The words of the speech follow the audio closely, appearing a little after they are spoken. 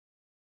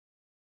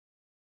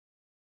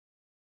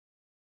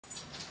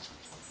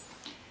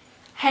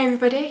Hey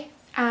everybody,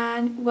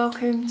 and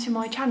welcome to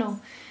my channel.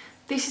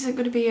 This isn't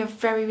going to be a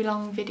very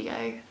long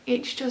video,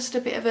 it's just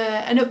a bit of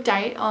an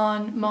update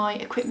on my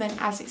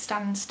equipment as it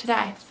stands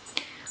today.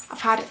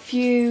 I've had a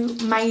few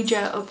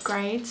major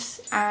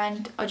upgrades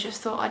and I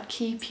just thought I'd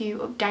keep you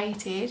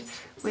updated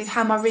with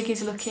how my rig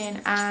is looking,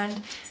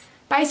 and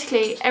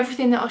basically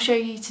everything that I'll show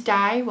you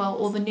today, well,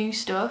 all the new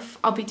stuff,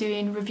 I'll be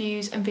doing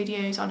reviews and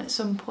videos on at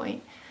some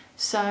point.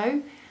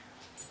 So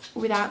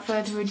without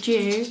further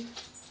ado,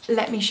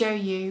 let me show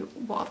you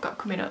what I've got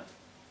coming up.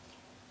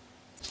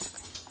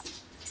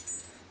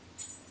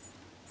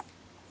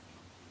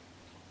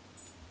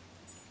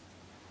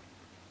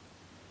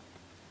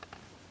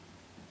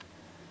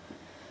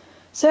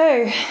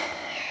 So,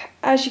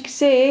 as you can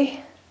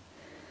see,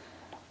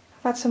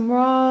 I've had some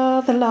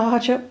rather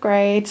large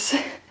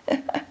upgrades.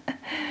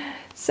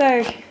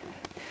 So,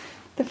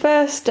 the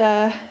first,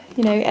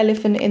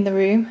 elephant in the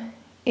room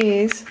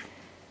is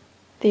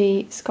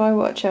the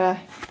Skywatcher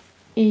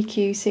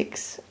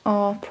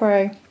EQ6-R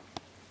Pro.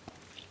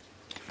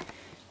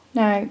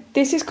 Now,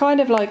 this is kind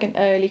of like an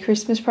early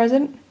Christmas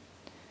present,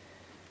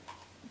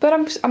 but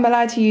I'm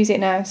allowed to use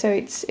it now, so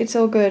it's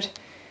all good.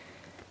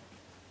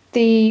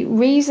 The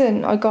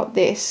reason I got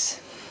this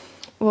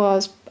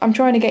was I'm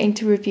trying to get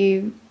into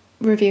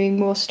reviewing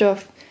more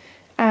stuff,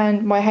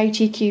 and my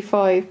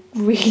HEQ5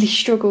 really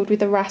struggled with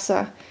the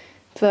RASA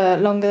for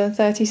longer than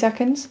 30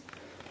 seconds.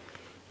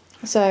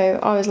 So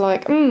I was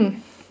like,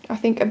 I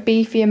think a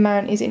beefier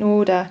mount is in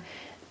order,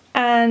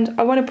 and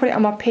I want to put it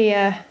on my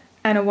pier,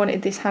 and I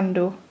wanted this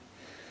handle.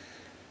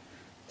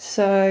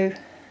 So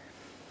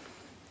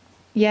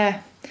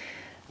yeah,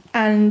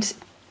 and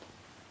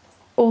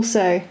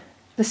also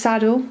the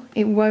saddle,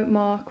 it won't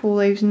mark all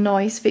those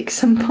nice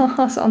Vixen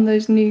bars on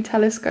those new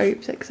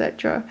telescopes,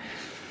 etc.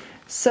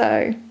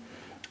 So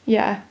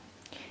yeah,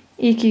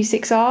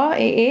 EQ6R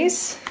it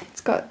is.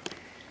 It's got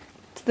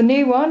the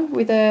new one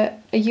with a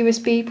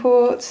USB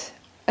port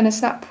and a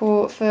snap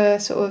port for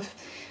sort of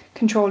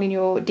controlling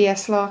your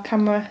DSLR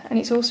camera, and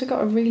it's also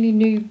got a really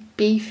new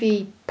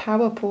beefy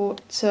power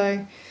port,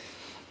 so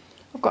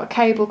I've got a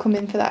cable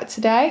coming for that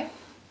today.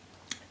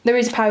 There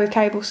is a power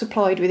cable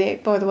supplied with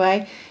it, by the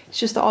way. It's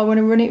just that I want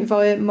to run it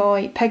via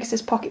my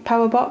Pegasus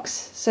Power Box,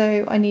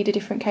 so I need a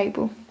different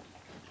cable.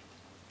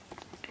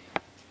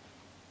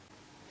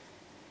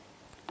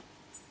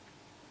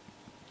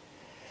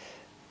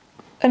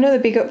 Another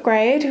big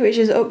upgrade, which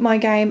has upped my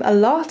game a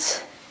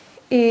lot,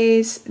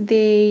 is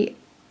the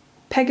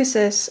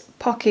Pegasus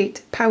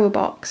Power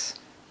Box.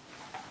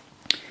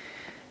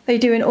 They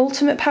do an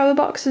ultimate power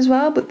box as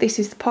well, but this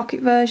is the pocket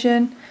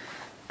version,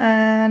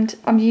 and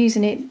I'm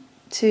using it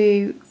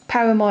to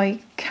power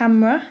my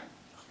camera,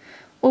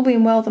 all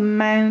being well the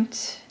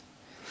mount,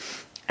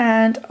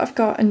 and I've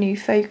got a new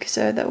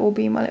focuser that will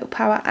be my little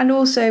power, and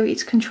also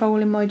it's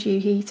controlling my dew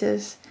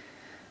heaters,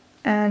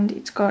 and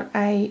it's got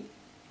a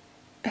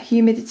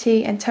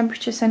humidity and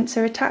temperature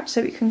sensor attached,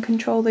 so it can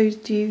control those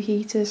dew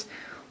heaters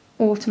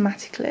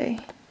automatically.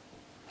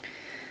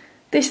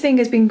 This thing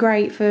has been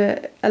great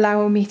for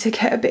allowing me to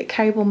get a bit of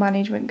cable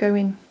management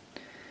going,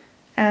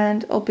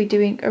 and I'll be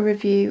doing a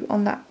review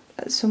on that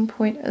at some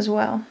point as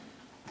well.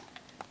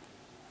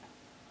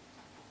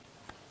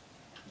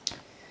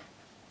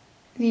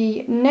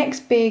 The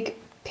next big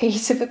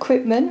piece of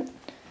equipment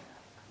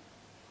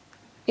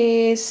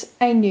is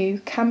a new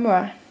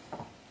camera.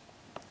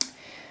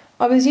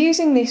 I was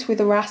using this with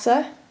a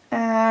RASA,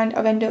 and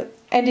I've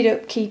ended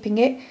up keeping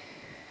it.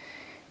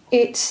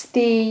 It's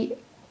the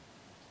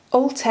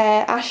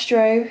Altair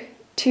Astro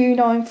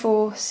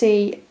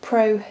 294C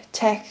Pro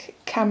Tech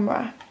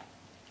camera.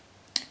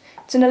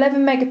 It's an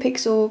 11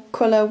 megapixel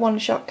colour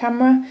one-shot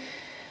camera,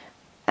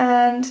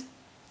 and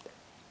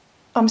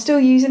I'm still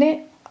using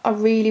it. I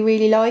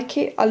really like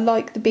it. I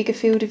like the bigger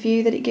field of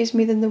view that it gives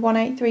me than the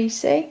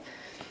 183C.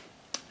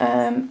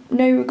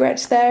 No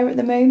regrets there at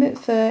the moment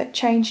for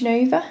changing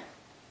over,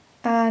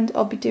 and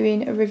I'll be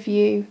doing a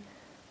review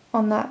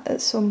on that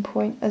at some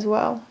point as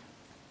well.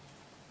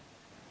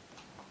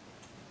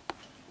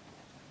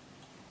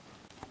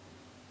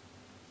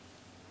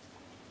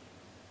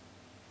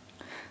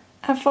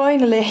 And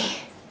finally,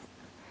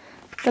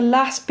 the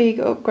last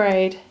big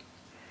upgrade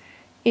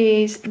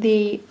is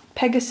the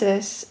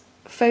Pegasus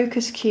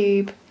Focus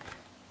Cube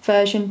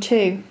version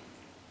 2.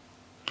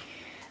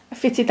 I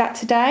fitted that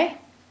today,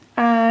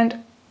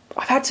 and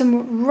I've had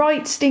some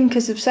right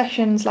stinkers of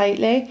sessions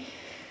lately.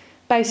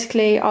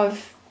 Basically,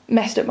 I've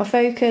messed up my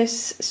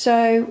focus,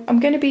 so I'm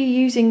going to be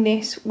using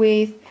this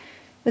with,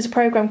 there's a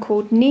program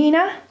called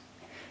Nina,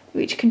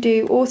 which can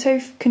do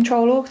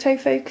control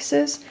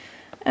autofocuses.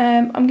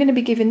 I'm going to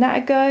be giving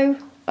that a go.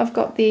 I've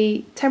got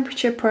the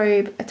temperature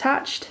probe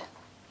attached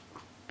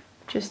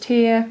just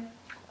here.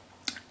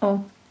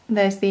 Oh,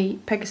 there's the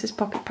Pegasus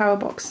Power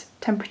Box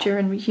temperature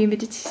and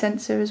humidity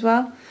sensor as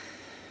well.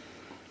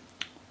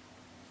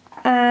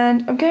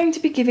 And I'm going to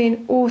be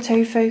giving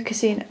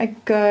autofocusing a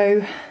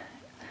go.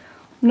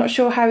 I'm not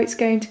sure how it's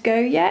going to go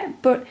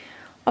yet, but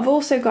I've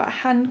also got a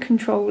hand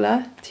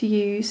controller to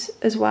use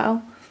as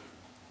well.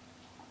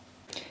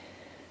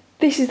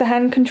 This is the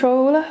hand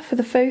controller for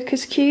the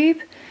Focus Cube.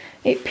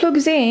 It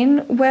plugs in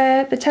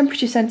where the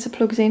temperature sensor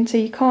plugs in, so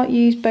you can't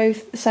use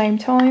both at the same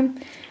time,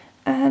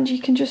 and you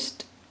can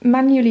just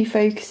manually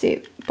focus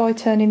it by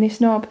turning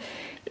this knob.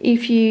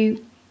 If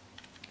you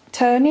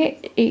turn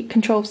it, it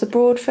controls the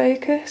broad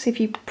focus. If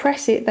you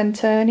press it then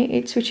turn it,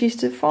 it switches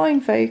to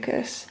fine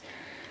focus.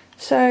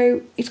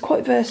 So it's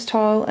quite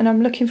versatile, and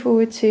I'm looking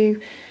forward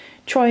to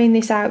trying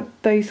this out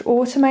both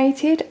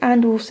automated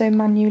and also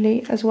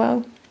manually as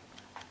well.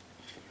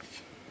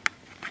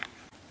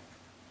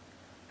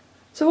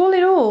 So all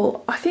in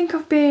all, I think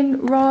I've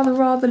been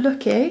rather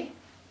lucky.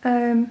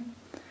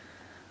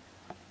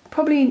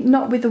 Probably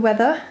not with the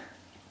weather,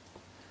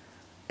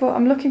 but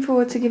I'm looking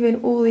forward to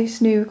giving all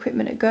this new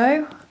equipment a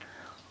go.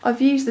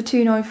 I've used the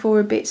 294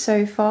 a bit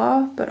so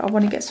far, but I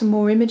want to get some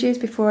more images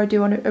before I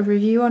do a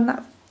review on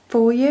that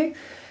for you.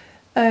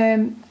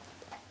 Another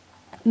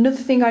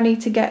thing I need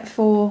to get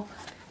for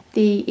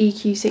the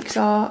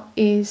EQ6-R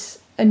is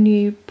a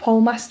new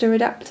Polemaster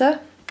adapter.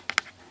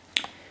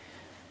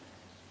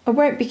 I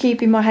won't be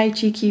keeping my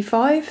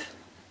HEQ5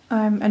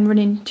 and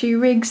running 2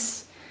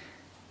 rigs.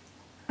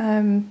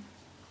 I'll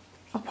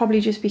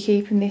probably just be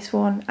keeping this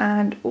one,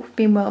 and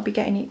being well, I'll be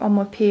getting it on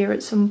my pier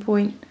at some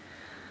point.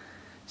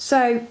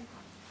 So,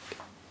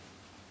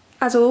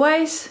 as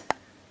always,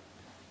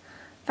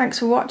 thanks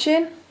for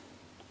watching.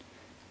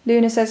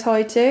 Luna says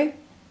hi too.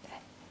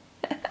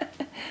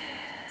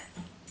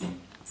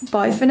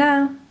 Bye for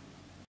now.